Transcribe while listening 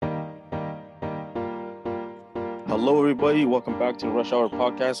Hello, everybody. Welcome back to the Rush Hour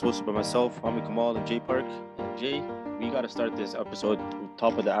podcast, hosted by myself, Hamid Kamal, and Jay Park. And Jay, we got to start this episode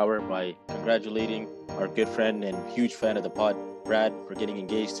top of the hour by congratulating our good friend and huge fan of the pod, Brad, for getting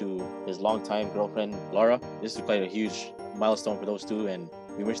engaged to his longtime girlfriend, Laura. This is quite a huge milestone for those two, and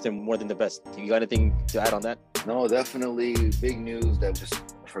we wish them more than the best. You got anything to add on that? No, definitely big news that just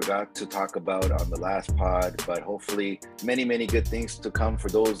forgot to talk about on the last pod, but hopefully many good things to come for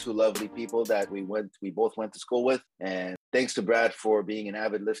those two lovely people that we both went to school with. And thanks to Brad for being an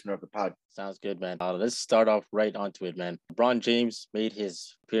avid listener of the pod. Sounds good, man. Let's start off right onto it, man. LeBron James made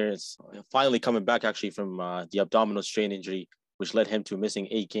his appearance, finally coming back actually from the abdominal strain injury, which led him to missing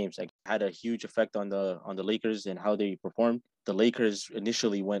 8 games. Like, had a huge effect on the Lakers and how they performed. The Lakers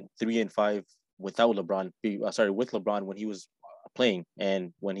initially went 3-5 without LeBron. With LeBron when he was playing,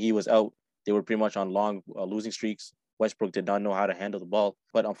 and when he was out, they were pretty much on long losing streaks. Westbrook did not know how to handle the ball,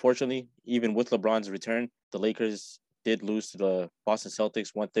 but unfortunately, even with LeBron's return, the Lakers did lose to the Boston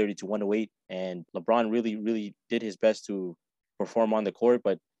Celtics 130-108, and LeBron really did his best to perform on the court,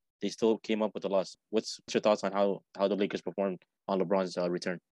 but they still came up with a loss. What's your thoughts on how the Lakers performed on LeBron's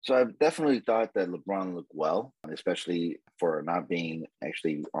return? So I've definitely thought that LeBron looked well, especially for not being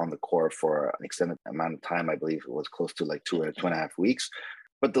actually on the court for an extended amount of time. I believe it was close to like 2.5 weeks.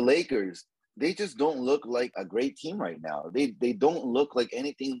 But the Lakers, they just don't look like a great team right now. They don't look like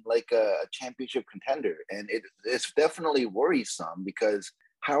anything like a championship contender. And it's definitely worrisome because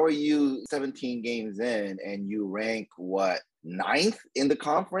how are you 17 games in and you rank ninth in the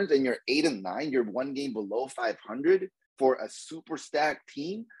conference and you're 8-9, you're one game below 500 for a super stacked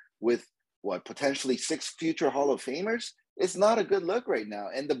team with potentially 6 future Hall of Famers? It's not a good look right now.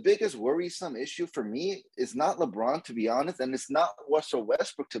 And the biggest worrisome issue for me is not LeBron, to be honest, and it's not Russell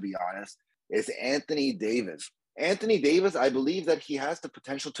Westbrook, to be honest. It's Anthony Davis. Anthony Davis, I believe that he has the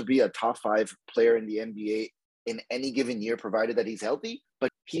potential to be a top 5 player in the NBA in any given year, provided that he's healthy.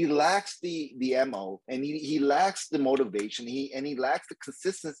 But he lacks the MO, and he lacks the motivation. He lacks the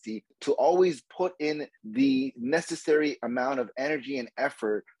consistency to always put in the necessary amount of energy and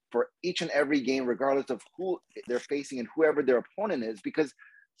effort for each and every game, regardless of who they're facing and whoever their opponent is. Because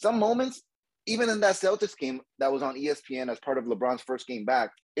some moments, even in that Celtics game that was on ESPN as part of LeBron's first game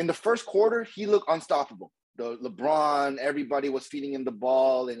back, in the first quarter, he looked unstoppable. The LeBron, everybody was feeding him the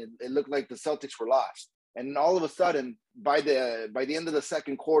ball, and it looked like the Celtics were lost. And all of a sudden, by the end of the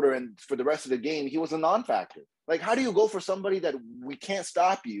second quarter and for the rest of the game, he was a non-factor. Like, how do you go for somebody that we can't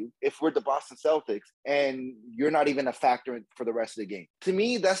stop you if we're the Boston Celtics and you're not even a factor for the rest of the game? To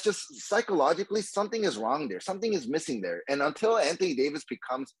me, that's just psychologically something is wrong there. Something is missing there. And until Anthony Davis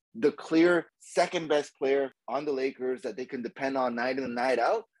becomes the clear second best player on the Lakers that they can depend on night in and night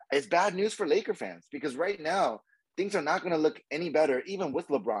out, it's bad news for Laker fans because right now, things are not going to look any better, even with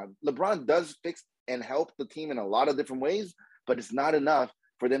LeBron. LeBron does fix and help the team in a lot of different ways, but it's not enough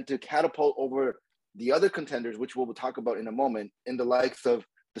for them to catapult over the other contenders, which we'll talk about in a moment, in the likes of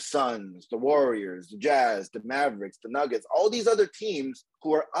the Suns, the Warriors, the Jazz, the Mavericks, the Nuggets, all these other teams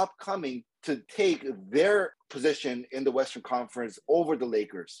who are upcoming to take their position in the Western Conference over the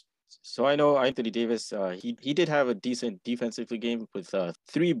Lakers. So I know Anthony Davis, he did have a decent defensively game with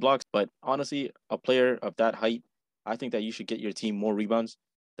 3 blocks, but honestly, a player of that height, I think that you should get your team more rebounds.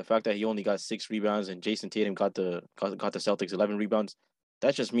 The fact that he only got 6 rebounds and Jason Tatum got the Celtics 11 rebounds,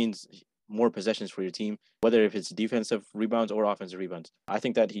 that just means more possessions for your team, whether if it's defensive rebounds or offensive rebounds. I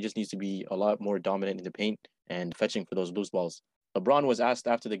think that he just needs to be a lot more dominant in the paint and fetching for those loose balls. LeBron was asked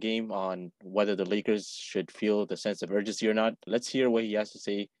after the game on whether the Lakers should feel the sense of urgency or not. Let's hear what he has to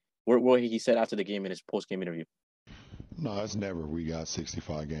say, what he said after the game in his post-game interview. No, it's never. We got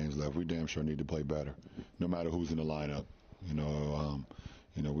 65 games left. We damn sure need to play better, no matter who's in the lineup.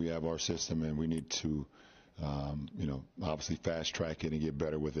 We have our system, and we need to, obviously fast track it and get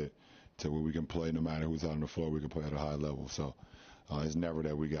better with it to where we can play no matter who's out on the floor. We can play at a high level. So it's never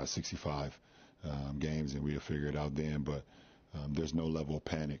that we got 65 games and we'll figure it out then. But there's no level of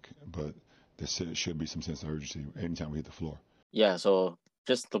panic. But there should be some sense of urgency anytime we hit the floor. Yeah, so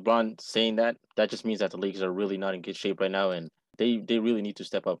just LeBron saying that just means that the Lakers are really not in good shape right now, and they really need to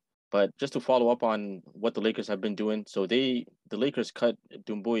step up. But just to follow up on what the Lakers have been doing, so the Lakers cut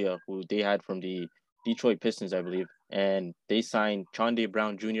Doumbouya, who they had from the Detroit Pistons, I believe, and they signed Chauncey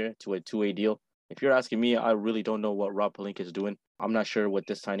Brown Jr. to a 2-way deal. If you're asking me, I really don't know what Rob Pelinka is doing. I'm not sure what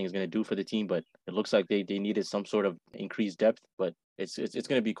this signing is going to do for the team, but it looks like they needed some sort of increased depth, but it's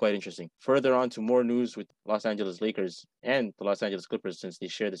going to be quite interesting. Further on to more news with Los Angeles Lakers and the Los Angeles Clippers, since they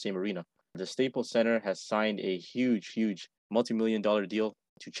share the same arena. The Staples Center has signed a huge multi-million-dollar deal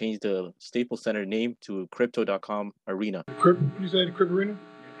to change the Staples Center name to Crypto.com Arena. You say the Crypto Arena?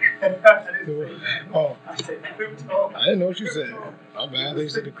 Oh, I didn't know what you said. My bad. They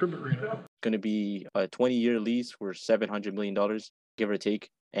said the Crib Arena. Going to be a 20-year lease for $700 million, give or take.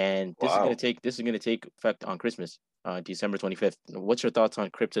 And Wow. this is gonna take effect on Christmas, December 25th. What's your thoughts on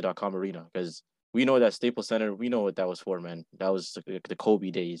Crypto.com Arena? Because we know that Staples Center, we know what that was for, man. That was the Kobe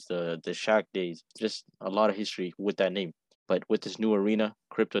days, the Shaq days. Just a lot of history with that name. But with this new arena,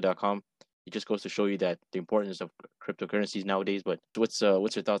 Crypto.com, it just goes to show you that the importance of cryptocurrencies nowadays. But what's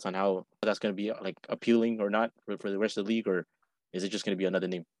your thoughts on how that's gonna be like appealing or not for the rest of the league, or is it just gonna be another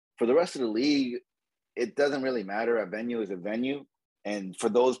name? For the rest of the league, it doesn't really matter. A venue is a venue. And for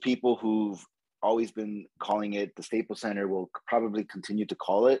those people who've always been calling it the Staples Center, will probably continue to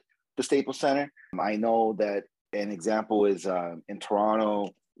call it the Staples Center. I know that an example is in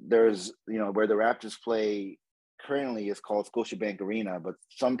Toronto, there's, where the Raptors play currently is called Scotiabank Arena, but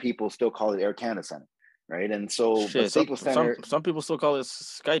some people still call it Air Canada Center, right? And so, but Shit, Staples Center, some people still call it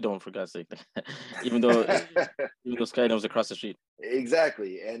Sky Dome for God's sake, even though Sky Dome's across the street.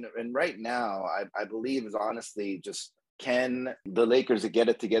 exactly. And right now, I believe is honestly just, can the Lakers get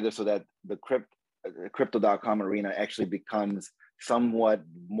it together so that the Crypto.com Arena actually becomes somewhat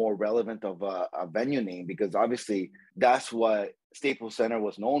more relevant of a venue name? Because obviously that's what Staples Center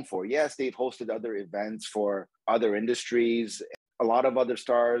was known for. Yes, they've hosted other events for other industries. A lot of other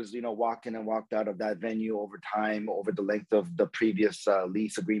stars, walked in and walked out of that venue over time, over the length of the previous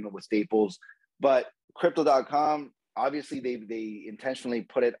lease agreement with Staples. But Crypto.com, obviously they intentionally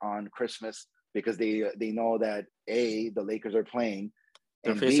put it on Christmas because they know that A, the Lakers are playing,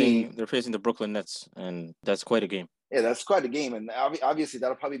 They're and B, facing the Brooklyn Nets, and that's quite a game. yeah, that's quite a game. And obviously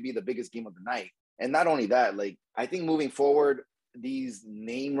that'll probably be the biggest game of the night. And not only that, like, I think moving forward, these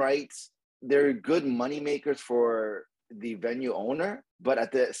name rights, they're good money makers for the venue owner, but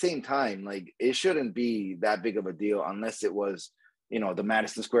at the same time, like, it shouldn't be that big of a deal unless it was, the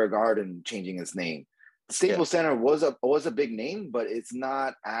Madison Square Garden changing its name. Yeah, Staples Center was a big name, but it's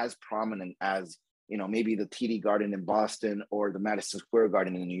not as prominent as, maybe the TD Garden in Boston or the Madison Square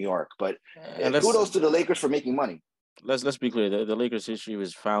Garden in New York. But and let's kudos to the Lakers for making money. let's be clear. The Lakers history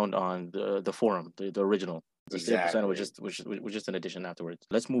was found on the Forum, the original. The Staples Center was Exactly. just an addition afterwards.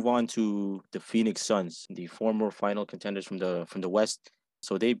 Let's move on to the Phoenix Suns, the former final contenders from the West.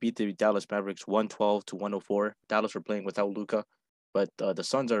 So they beat the Dallas Mavericks 112 to 104. Dallas were playing without Luka, but the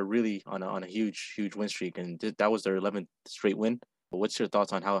Suns are really on a huge win streak, and that was their 11th straight win. But what's your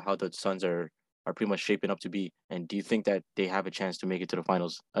thoughts on how the Suns are pretty much shaping up to be, and do you think that they have a chance to make it to the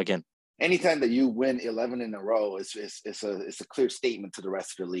finals again? Anytime that you win 11 in a row, it's a clear statement to the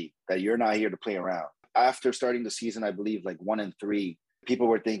rest of the league that you're not here to play around. After starting the season, I believe like 1-3, people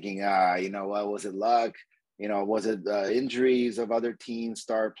were thinking, what was it, luck? Was it injuries of other teams,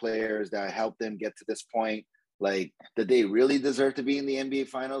 star players that helped them get to this point? Like, did they really deserve to be in the NBA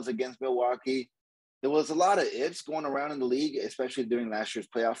Finals against Milwaukee? There was a lot of ifs going around in the league, especially during last year's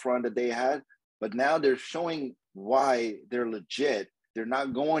playoff run that they had. But now they're showing why they're legit. They're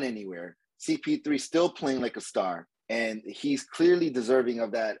not going anywhere. CP3 still playing like a star, and he's clearly deserving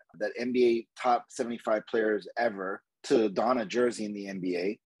of that NBA top 75 players ever to don a jersey in the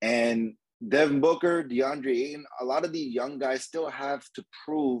NBA. And Devin Booker, DeAndre Ayton, a lot of the young guys still have to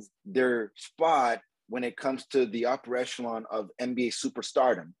prove their spot when it comes to the upper echelon of NBA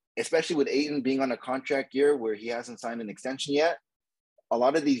superstardom, especially with Ayton being on a contract year where he hasn't signed an extension yet. A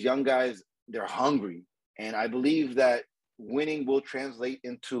lot of these young guys, they're hungry. And I believe that winning will translate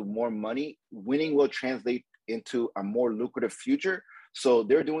into more money. Winning will translate into a more lucrative future. So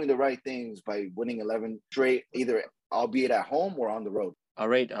they're doing the right things by winning 11 straight, either albeit at home or on the road. All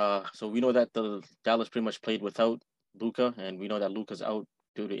right. So we know that the Dallas pretty much played without Luka, and we know that Luka's out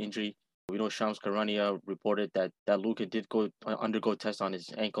due to injury. We know Shams Charania reported that Luka did undergo tests on his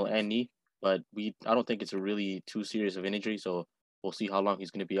ankle and knee, but I don't think it's a really too serious of an injury. So we'll see how long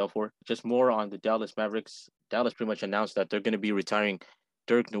he's going to be out for. Just more on the Dallas Mavericks. Dallas pretty much announced that they're going to be retiring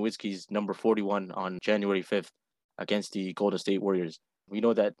Dirk Nowitzki's number 41 on January 5th against the Golden State Warriors. We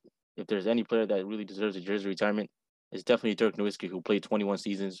know that if there's any player that really deserves a jersey retirement, it's definitely Dirk Nowitzki, who played 21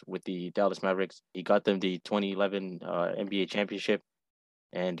 seasons with the Dallas Mavericks. He got them the 2011 NBA championship,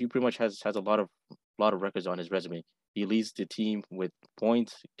 and he pretty much has a lot of records on his resume. He leads the team with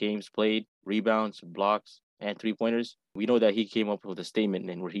points, games played, rebounds, blocks, and 3-pointers. We know that he came up with a statement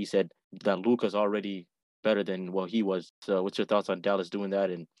and where he said that Luka's already better than what he was. So what's your thoughts on Dallas doing that?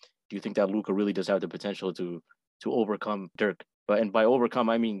 And do you think that Luka really does have the potential to overcome Dirk? And by overcome,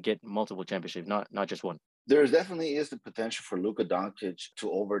 I mean get multiple championships, not just one. There definitely is the potential for Luka Doncic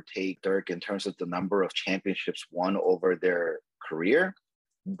to overtake Dirk in terms of the number of championships won over their career.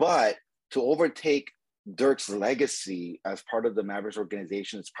 But to overtake Dirk's legacy as part of the Mavericks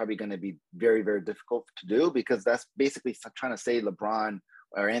organization is probably going to be very, very difficult to do, because that's basically trying to say LeBron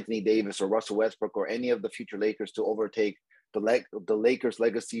or Anthony Davis or Russell Westbrook or any of the future Lakers to overtake the Lakers'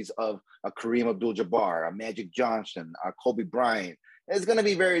 legacies of a Kareem Abdul-Jabbar, a Magic Johnson, a Kobe Bryant. It's going to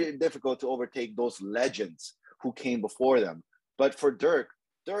be very difficult to overtake those legends who came before them. But for Dirk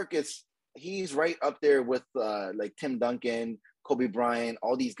he's right up there with like Tim Duncan, Kobe Bryant,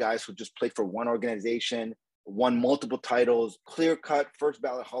 all these guys who just played for one organization, won multiple titles, clear-cut first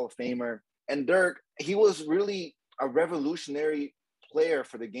ballot Hall of Famer. And Dirk, he was really a revolutionary player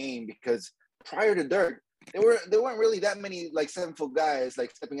for the game, because prior to Dirk, there weren't really that many like 7-foot guys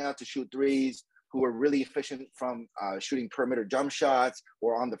like stepping out to shoot threes who were really efficient from shooting perimeter jump shots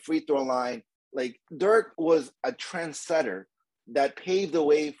or on the free throw line. Like, Dirk was a trendsetter that paved the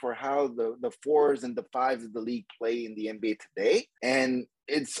way for how the fours and the fives of the league play in the NBA today. And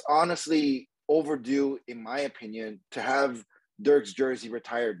it's honestly overdue, in my opinion, to have Dirk's jersey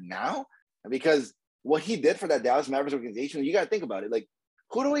retired now, because what he did for that Dallas Mavericks organization, you got to think about it. Like,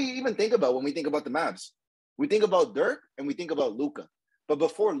 who do we even think about when we think about the Mavs? We think about Dirk and we think about Luka. But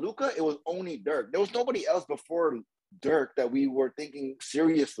before Luka, it was only Dirk. There was nobody else before Dirk that we were thinking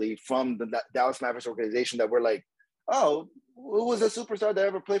seriously from the Dallas Mavericks organization that we're like, oh, who was a superstar that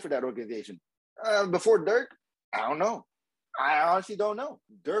ever played for that organization? Before Dirk? I don't know. I honestly don't know.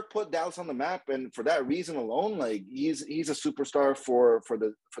 Dirk put Dallas on the map, and for that reason alone, like, he's a superstar for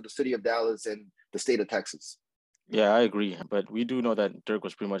the city of Dallas and the state of Texas. Yeah, I agree. But we do know that Dirk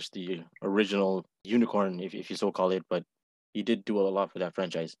was pretty much the original unicorn, if you so call it. But he did do a lot for that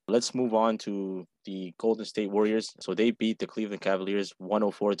franchise. Let's move on to the Golden State Warriors. So they beat the Cleveland Cavaliers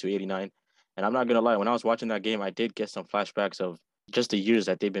 104-89. And I'm not going to lie, when I was watching that game, I did get some flashbacks of just the years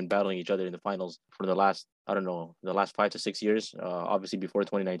that they've been battling each other in the finals for the last, I don't know, the last 5 to 6 years, obviously before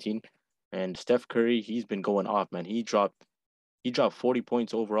 2019. And Steph Curry, he's been going off, man. He dropped 40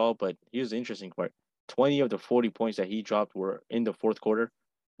 points overall, but here's the interesting part. 20 of the 40 points that he dropped were in the fourth quarter.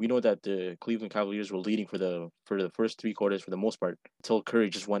 We know that the Cleveland Cavaliers were leading for the first 3 quarters for the most part, until Curry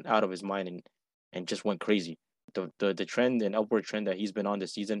just went out of his mind and just went crazy. The trend and upward trend that he's been on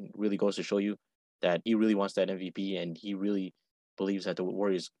this season really goes to show you that he really wants that MVP, and he really believes that the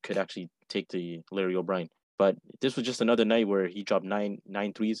Warriors could actually take the Larry O'Brien. But this was just another night where he dropped nine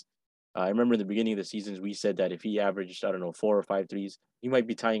threes. I remember in the beginning of the seasons, we said that if he averaged, I don't know, 4 or 5 threes, he might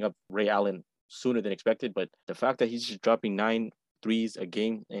be tying up Ray Allen sooner than expected. But the fact that he's just dropping 9 threes a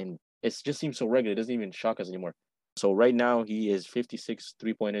game, and it just seems so regular, it doesn't even shock us anymore. So right now, he is 56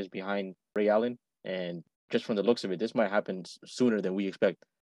 3-pointers behind Ray Allen. And just from the looks of it, this might happen sooner than we expect.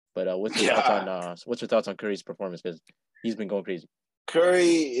 But what's your thoughts on Curry's performance? Because he's been going crazy. Curry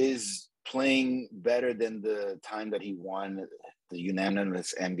is playing better than the time that he won the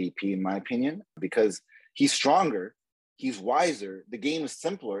unanimous MVP, in my opinion, because he's stronger, he's wiser, the game is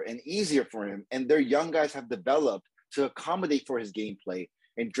simpler and easier for him, and their young guys have developed to accommodate for his gameplay.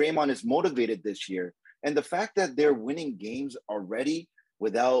 And Draymond is motivated this year. And the fact that they're winning games already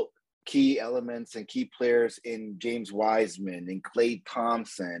without key elements and key players in James Wiseman and Klay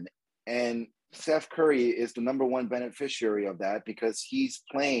Thompson, and Steph Curry is the number one beneficiary of that, because he's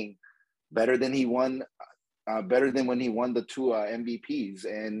playing better than when he won the 2 MVPs.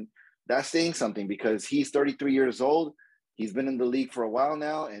 And that's saying something, because he's 33 years old. He's been in the league for a while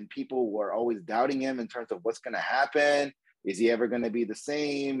now, and people were always doubting him in terms of what's going to happen. Is he ever going to be the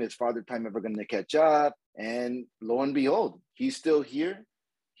same? Is Father Time ever going to catch up? And lo and behold, he's still here.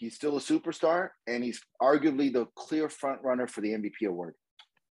 He's still a superstar, and he's arguably the clear front runner for the MVP award.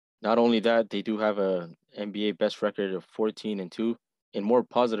 Not only that, they do have a NBA best record of 14-2. In more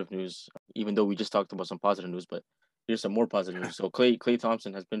positive news, even though we just talked about some positive news, but here's some more positive news. So Klay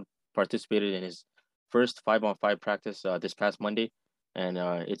Thompson has been participated in his first 5-on-5 practice this past Monday, and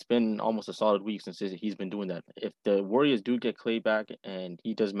it's been almost a solid week since he's been doing that. If the Warriors do get Klay back and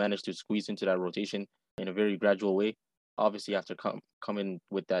he does manage to squeeze into that rotation in a very gradual way, obviously after coming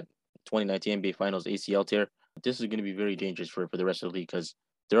with that 2019 NBA Finals ACL tear, this is going to be very dangerous for the rest of the league, because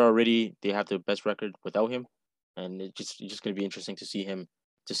they have the best record without him, and it's just going to be interesting to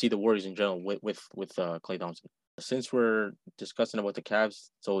see the Warriors in general with Klay Thompson. Since we're discussing about the Cavs,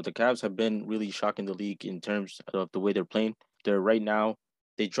 so the Cavs have been really shocking the league in terms of the way they're playing. They're right now,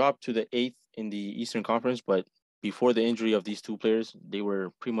 they dropped to the 8th in the Eastern Conference, but before the injury of these 2 players, they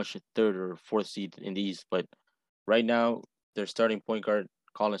were pretty much 3rd or 4th seed in the East. But right now, their starting point guard,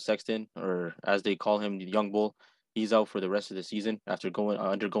 Colin Sexton, or as they call him, the Young Bull, he's out for the rest of the season after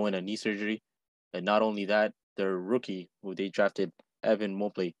undergoing a knee surgery. And not only that, their rookie, who they drafted, Evan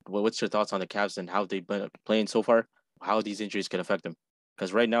Mobley. What's your thoughts on the Cavs and how they've been playing so far? How these injuries can affect them?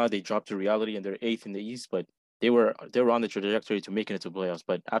 because right now they dropped to reality and they're eighth in the East, but they were on the trajectory to making it to playoffs.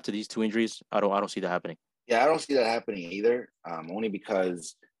 But after these two injuries, I don't see that happening. Yeah, I don't see that happening either. Only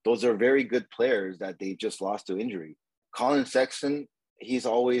because those are very good players that they just lost to injury. Colin Sexton, he's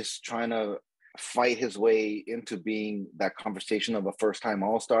always trying to fight his way into being that conversation of a first-time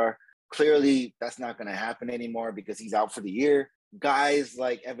All-Star. Clearly, that's not going to happen anymore because he's out for the year. Guys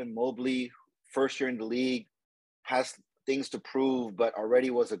like Evan Mobley, first year in the league, has things to prove, but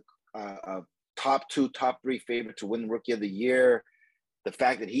already was a top two, top three favorite to win Rookie of the Year. The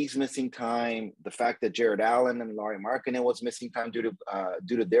fact that he's missing time, the fact that Jared Allen and Lauri Markkanen was missing time due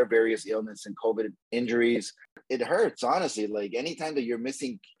to their various illness and COVID injuries, it hurts, honestly. Like anytime that you're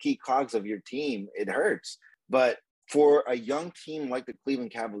missing key cogs of your team, it hurts. But for a young team like the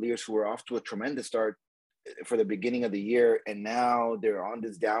Cleveland Cavaliers, who are off to a tremendous start for the beginning of the year, and now they're on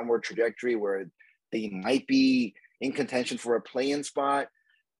this downward trajectory where they might be in contention for a play-in spot,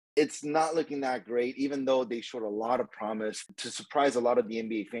 it's not looking that great, even though they showed a lot of promise to surprise a lot of the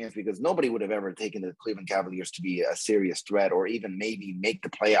NBA fans, because nobody would have ever taken the Cleveland Cavaliers to be a serious threat or even maybe make the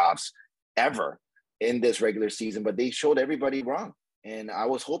playoffs ever in this regular season. But they showed everybody wrong. And I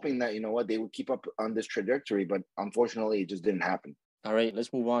was hoping that, they would keep up on this trajectory, but unfortunately it just didn't happen. All right,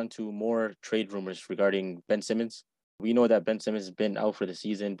 let's move on to more trade rumors regarding Ben Simmons. We know that Ben Simmons has been out for the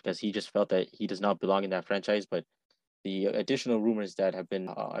season because he just felt that he does not belong in that franchise, but the additional rumors that have been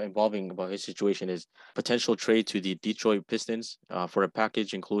involving about his situation is potential trade to the Detroit Pistons for a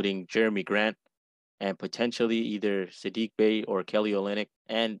package including Jeremy Grant and potentially either Sadiq Bey or Kelly Olynyk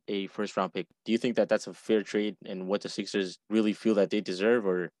and a first-round pick. Do you think that that's a fair trade and what the Sixers really feel that they deserve,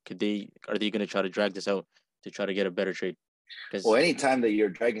 or are they going to try to drag this out to try to get a better trade? Well, anytime that you're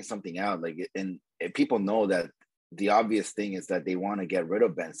dragging something out, and people know that the obvious thing is that they want to get rid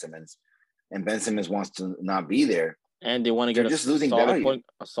of Ben Simmons, and Ben Simmons wants to not be there. And they want to get just losing value.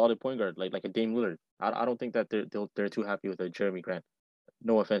 A solid point guard like a Dame Lillard. I don't think that they're too happy with a Jeremy Grant.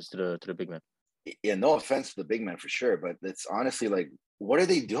 No offense to the big man. Yeah, no offense to the big man for sure, but it's honestly like, what are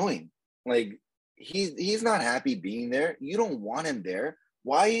they doing? Like he's not happy being there. You don't want him there.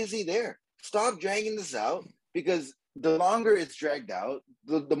 Why is he there? Stop dragging this out, because the longer it's dragged out,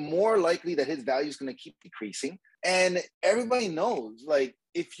 the more likely that his value is going to keep decreasing. And everybody knows, like,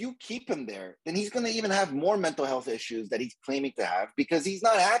 if you keep him there, then he's going to even have more mental health issues that he's claiming to have because he's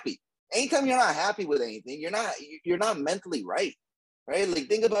not happy. Anytime you're not happy with anything, you're not mentally right? Like,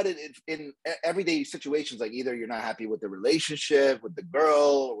 think about it in everyday situations. Like, either you're not happy with the relationship, with the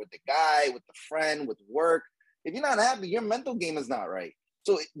girl, or with the guy, with the friend, with work. If you're not happy, your mental game is not right.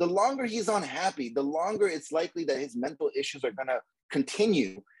 So the longer he's unhappy, the longer it's likely that his mental issues are going to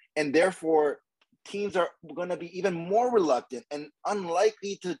continue. And therefore, teams are going to be even more reluctant and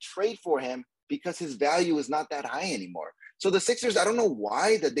unlikely to trade for him because his value is not that high anymore. So the Sixers, I don't know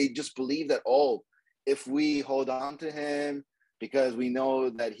why that they just believe that, if we hold on to him because we know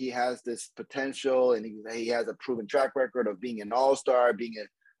that he has this potential and he has a proven track record of being an all-star, being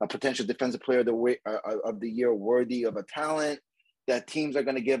a potential defensive player of the year worthy of a talent, that teams are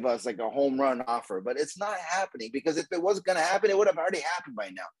going to give us like a home run offer. But it's not happening, because if it was going to happen, it would have already happened by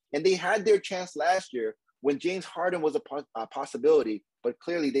now. And they had their chance last year when James Harden was a possibility, but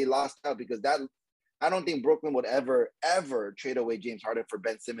clearly they lost out because I don't think Brooklyn would ever trade away James Harden for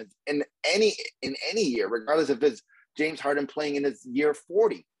Ben Simmons in any year, regardless if it's James Harden playing in his year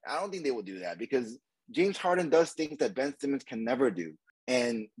 40. I don't think they will do that, because James Harden does things that Ben Simmons can never do.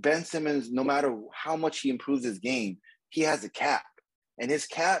 And Ben Simmons, no matter how much he improves his game, he has a cap. And his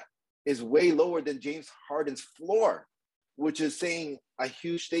cap is way lower than James Harden's floor, which is saying a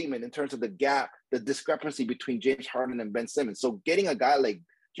huge statement in terms of the gap, the discrepancy between James Harden and Ben Simmons. So getting a guy like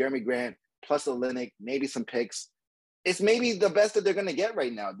Jeremy Grant plus Olynyk, maybe some picks, it's maybe the best that they're going to get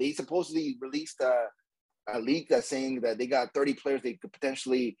right now. They supposedly released a leak that's saying that they got 30 players they could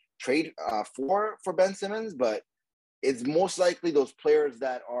potentially trade for Ben Simmons, but it's most likely those players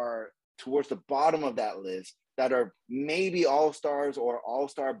that are towards the bottom of that list that are maybe all-stars or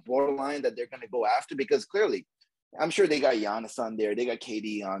all-star borderline that they're going to go after, because clearly I'm sure they got Giannis on there, they got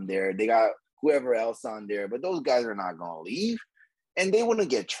KD on there, they got whoever else on there, but those guys are not going to leave and they wouldn't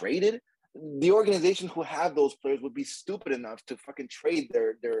get traded. The organization who have those players would be stupid enough to fucking trade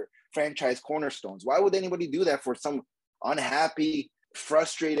their franchise cornerstones. Why would anybody do that for some unhappy,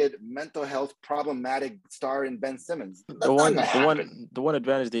 frustrated, mental health problematic star in Ben Simmons? The one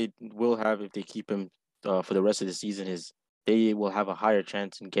advantage they will have if they keep him for the rest of the season is they will have a higher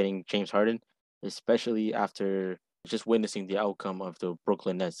chance in getting James Harden, especially after just witnessing the outcome of the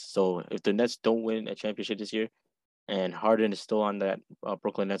Brooklyn Nets. So if the Nets don't win a championship this year and Harden is still on that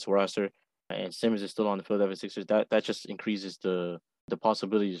Brooklyn Nets roster and Simmons is still on the Philadelphia Sixers, that just increases the the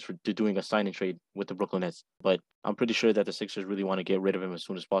possibilities to doing a sign and trade with the Brooklyn Nets. But I'm pretty sure that the Sixers really want to get rid of him as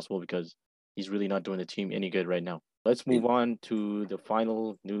soon as possible because he's really not doing the team any good right now. Let's move on to the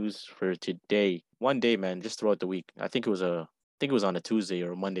final news for today. One day, man, just throughout the week. I think it was on a Tuesday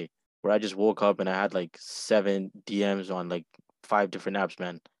or a Monday where I just woke up and I had like 7 DMs on like 5 different apps,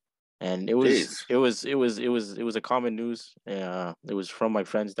 man. And Jeez. it was a common news. It was from my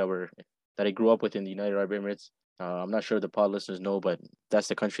friends that I grew up with in the United Arab Emirates. I'm not sure the pod listeners know, but that's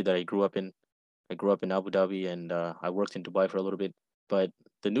the country that I grew up in. I grew up in Abu Dhabi, and I worked in Dubai for a little bit. But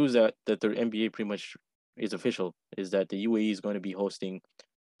the news that the NBA pretty much is official is that the UAE is going to be hosting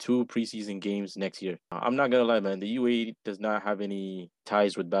 2 preseason games next year. I'm not gonna lie, man. The UAE does not have any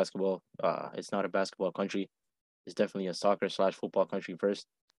ties with basketball. It's not a basketball country. It's definitely a soccer/football country first.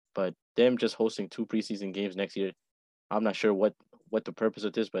 But them just hosting 2 preseason games next year, I'm not sure what the purpose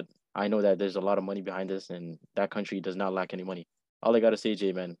of this, but I know that there's a lot of money behind this, and that country does not lack any money. All I gotta say,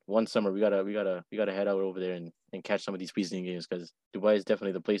 Jay, man, one summer we gotta head out over there and catch some of these preseason games because Dubai is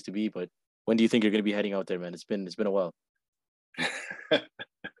definitely the place to be. But when do you think you're gonna be heading out there, man? It's been a while.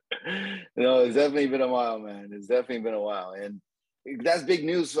 No, it's definitely been a while, man. It's definitely been a while, and that's big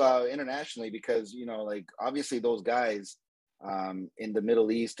news internationally because like obviously those guys in the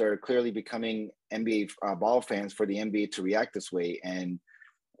Middle East are clearly becoming NBA ball fans for the NBA to react this way and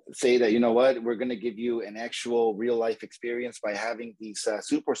say that we're going to give you an actual real life experience by having these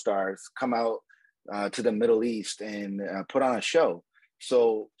superstars come out to the Middle East and put on a show.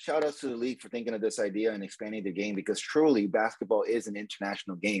 So shout outs to the league for thinking of this idea and expanding the game because truly basketball is an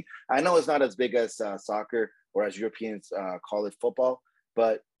international game. I know it's not as big as soccer or as Europeans call it football,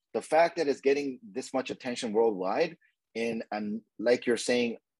 but the fact that it's getting this much attention worldwide in, like you're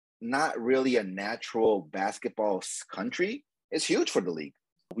saying, not really a natural basketball country is huge for the league.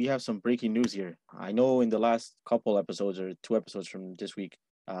 We have some breaking news here. I know in the last couple episodes or 2 episodes from this week,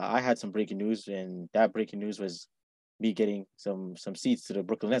 I had some breaking news, and that breaking news was me getting some seats to the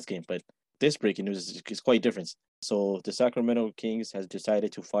Brooklyn Nets game. But this breaking news is quite different. So the Sacramento Kings has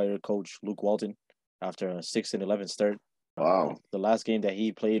decided to fire coach Luke Walton after a 6-11 start. Wow. The last game that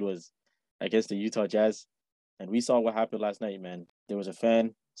he played was against the Utah Jazz. And we saw what happened last night, man. There was a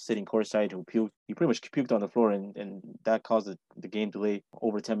fan sitting courtside who puked. He pretty much puked on the floor, and that caused the game delay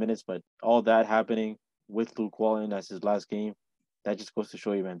over 10 minutes. But all that happening with Luke Walton as his last game, that just goes to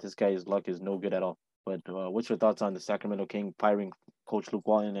show you, man, this guy's luck is no good at all. But what's your thoughts on the Sacramento King firing Coach Luke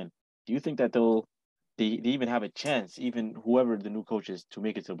Walton? And do you think that they even have a chance, even whoever the new coach is, to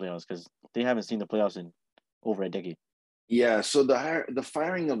make it to the playoffs? Because they haven't seen the playoffs in over a decade. Yeah, so the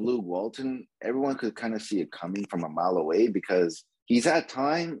firing of Luke Walton, everyone could kind of see it coming from a mile away because he's had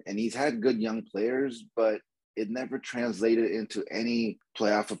time and he's had good young players, but it never translated into any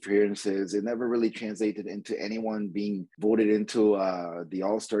playoff appearances. It never really translated into anyone being voted into the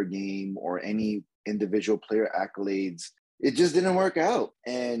All-Star game or any individual player accolades. It just didn't work out.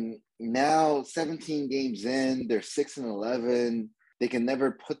 And now 17 games in, they're 6-11. They can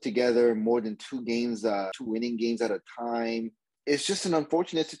never put together more than 2 games, 2 winning games at a time. It's just an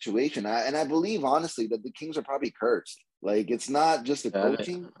unfortunate situation. I believe, honestly, that the Kings are probably cursed. Like, it's not just the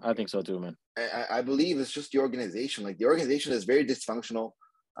coaching. I think so too, man. I believe it's just the organization. Like, the organization is very dysfunctional.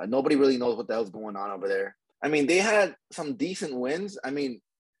 Nobody really knows what the hell's going on over there. I mean, they had some decent wins. I mean,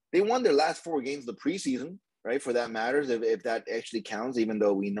 they won their last 4 games of the preseason, right? For that matters, if that actually counts, even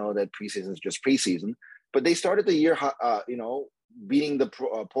though we know that preseason is just preseason. But they started the year, beating the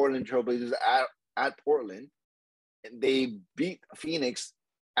Portland Trailblazers at Portland. They beat Phoenix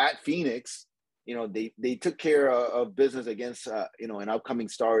at Phoenix. They took care of business against an upcoming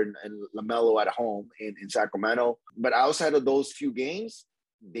star in LaMelo at home in Sacramento. But outside of those few games,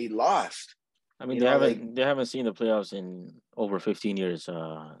 they lost. I mean, they haven't seen the playoffs in over 15 years.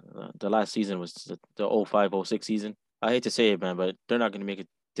 The last season was the 05-06 season. I hate to say it, man, but they're not going to make it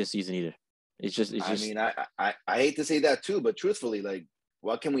this season either. It's just. I mean, I hate to say that too, but truthfully, like,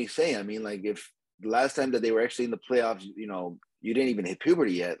 what can we say? I mean, like, if the last time that they were actually in the playoffs, you didn't even hit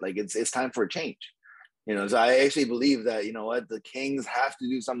puberty yet. Like, it's time for a change. So I actually believe that the Kings have to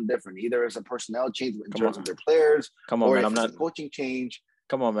do something different. Either it's a personnel change in terms of their players, or if it's a coaching change.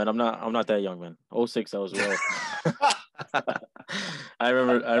 Come on, man. I'm not that young, man. 06, I was well. I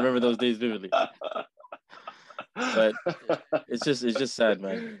remember those days vividly. But it's just sad,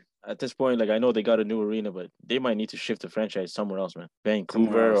 man. At this point, like, I know they got a new arena, but they might need to shift the franchise somewhere else, man.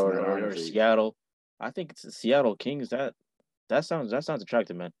 Vancouver or Seattle. I think it's the Seattle Kings. That sounds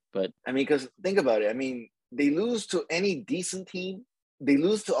attractive, man. But I mean, because think about it. I mean, they lose to any decent team, they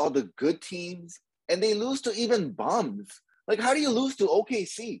lose to all the good teams, and they lose to even bums. Like, how do you lose to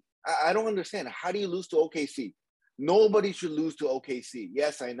OKC? I don't understand. How do you lose to OKC? nobody should lose to OKC.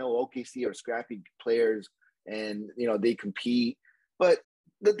 Yes, I know OKC are scrappy players and, they compete, but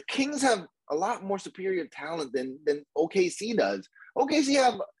the Kings have a lot more superior talent than OKC does.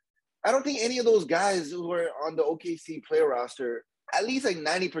 I don't think any of those guys who are on the OKC player roster, at least like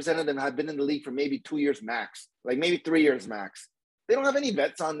 90% of them have been in the league for maybe 2 years max, like maybe 3 years max. They don't have any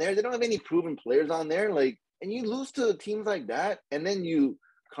vets on there. They don't have any proven players on there. And you lose to teams like that, and then you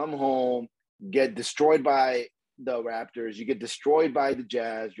come home, get destroyed by the Raptors. You get destroyed by the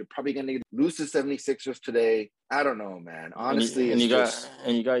Jazz. You're probably going to lose to 76ers today. I don't know, man. Honestly, you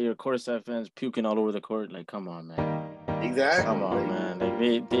got your courtside fans puking all over the court. Like, come on, man. Exactly. Come on, man.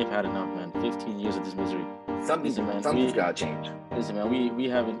 Like, they've had enough, man. 15 years of this misery. Something's got to change. Listen, man. We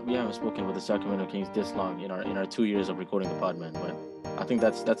haven't spoken with the Sacramento Kings this long in our 2 years of recording the pod, man. But I think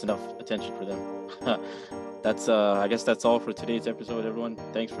that's enough attention for them. I guess that's all for today's episode, everyone.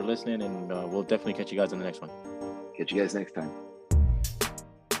 Thanks for listening, and we'll definitely catch you guys on the next one. Catch you guys next time.